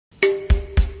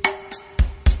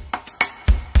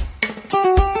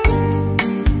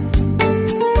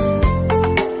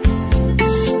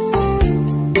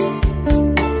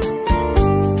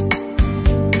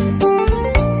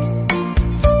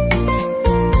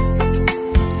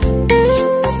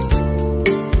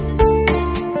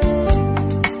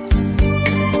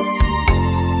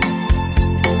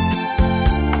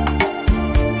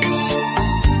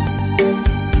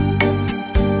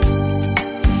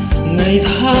Ngày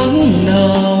tháng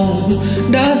nào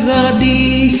đã ra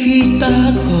đi khi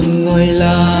ta còn ngồi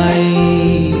lại,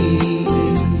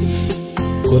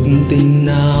 cuộc tình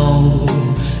nào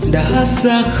đã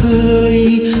ra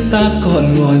khơi ta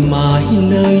còn ngồi mãi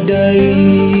nơi đây.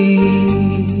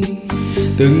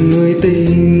 Từng người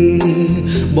tình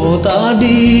bỏ ta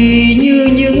đi như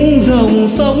những dòng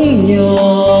sóng nhỏ,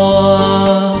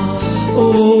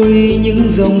 ôi những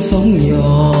dòng sóng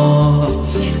nhỏ.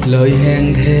 Lời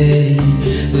hẹn thề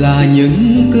là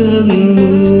những cơn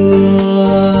mưa,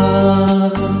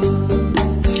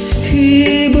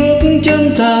 khi bước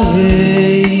chân ta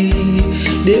về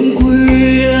đêm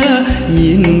khuya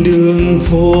nhìn đường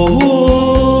phố,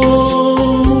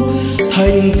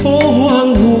 thành phố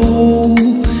hoang vu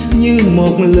như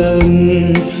một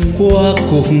lần qua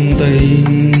cuộc tình.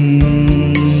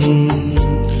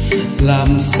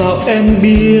 Làm sao em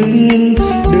biết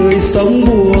đời sống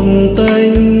buồn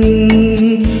tênh,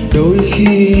 đôi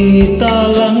khi ta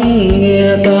lắng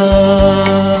nghe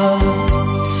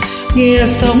nghe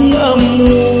sóng âm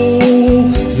u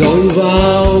rồi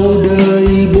vào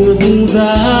đời buông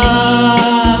giá.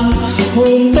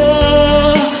 Hồn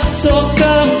ta do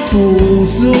các phù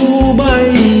du bay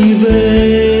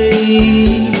về,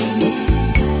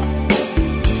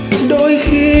 đôi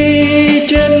khi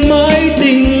trên mái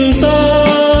tình ta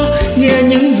nghe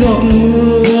những giọt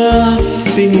mưa,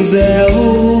 tình réo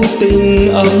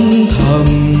tình âm thầm,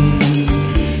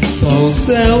 sầu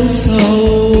réo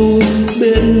sâu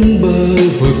bên bờ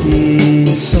vực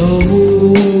sâu.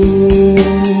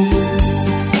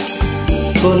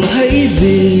 Còn thấy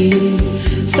gì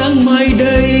sáng mai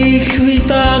đây khi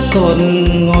ta còn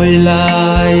ngồi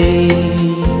lại,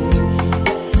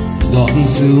 dọn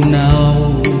rượu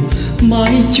nào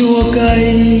mái chua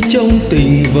cay trong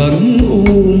tình vẫn u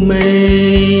mê.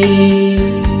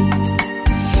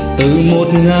 Từ một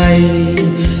ngày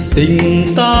tình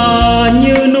ta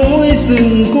như núi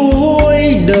rừng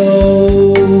cuối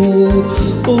đầu,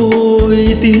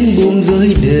 ôi tiếng buông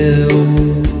rơi đều,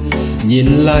 nhìn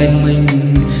lại mình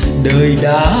đời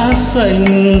đã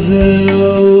xanh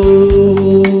rêu.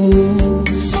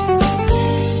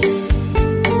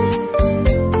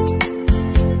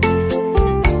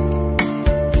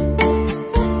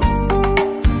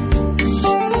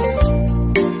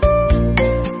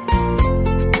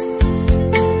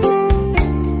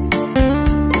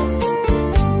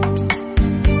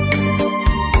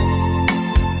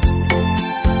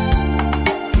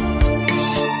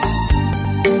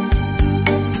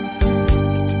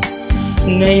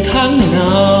 Ngày tháng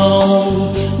nào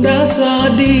đã ra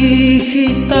đi khi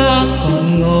ta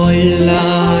còn ngồi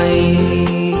lại,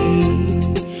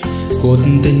 cuộc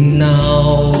tình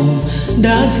nào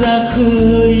đã ra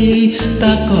khơi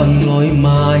ta còn ngồi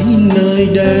mãi nơi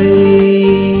đây.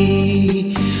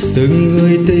 Từng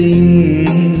người tình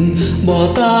bỏ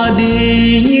ta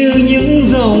đi như những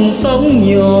dòng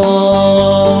sóng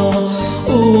nhỏ,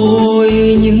 ôi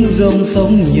những dòng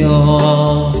sóng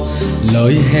nhỏ.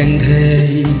 Lời hẹn thề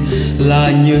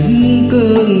là những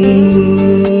cơn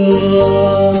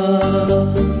mưa,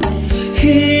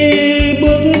 khi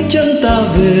bước chân ta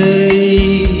về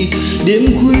đêm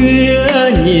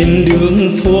khuya nhìn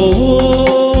đường phố,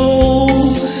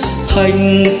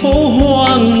 thành phố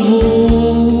hoang vu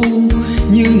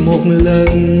như một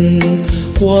lần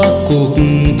qua cuộc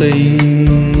tình.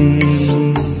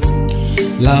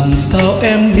 Làm sao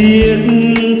em biết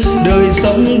đời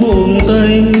sống buồn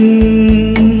tênh,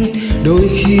 đôi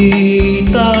khi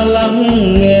ta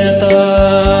lắng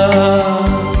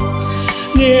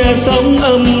nghe sóng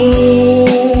âm u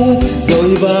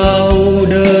rồi vào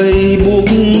đời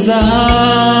buông giá.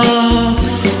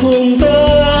 Hồn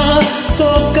ta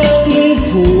do các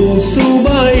phù du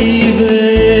bay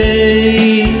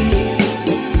về,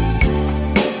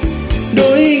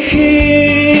 đôi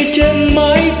khi trên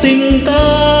mái tình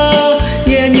ta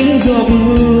nghe những giọt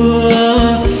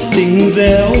mưa, tình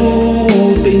réo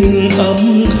tình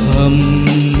âm thầm,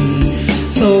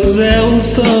 sầu réo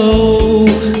sâu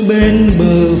bên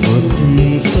bờ vực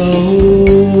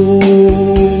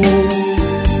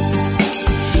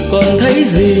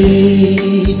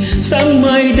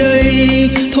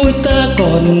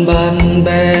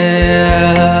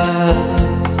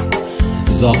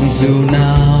dù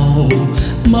nào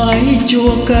mái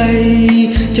chua cay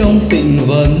trong tình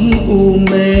vẫn u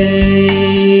mê.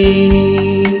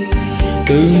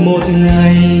 Từ một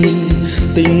ngày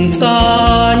tình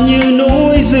ta như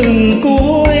núi rừng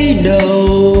cúi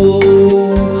đầu,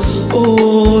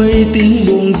 ôi tiếng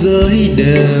buông rơi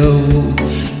đều,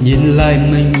 nhìn lại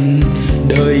mình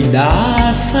đời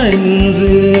đã xanh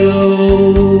rêu.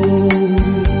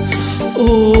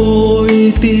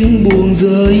 Ôi tiếng buông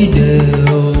rơi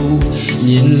đều,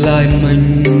 nhìn lại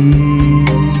mình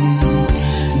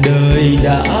đời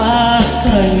đã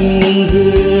xanh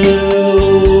rêu.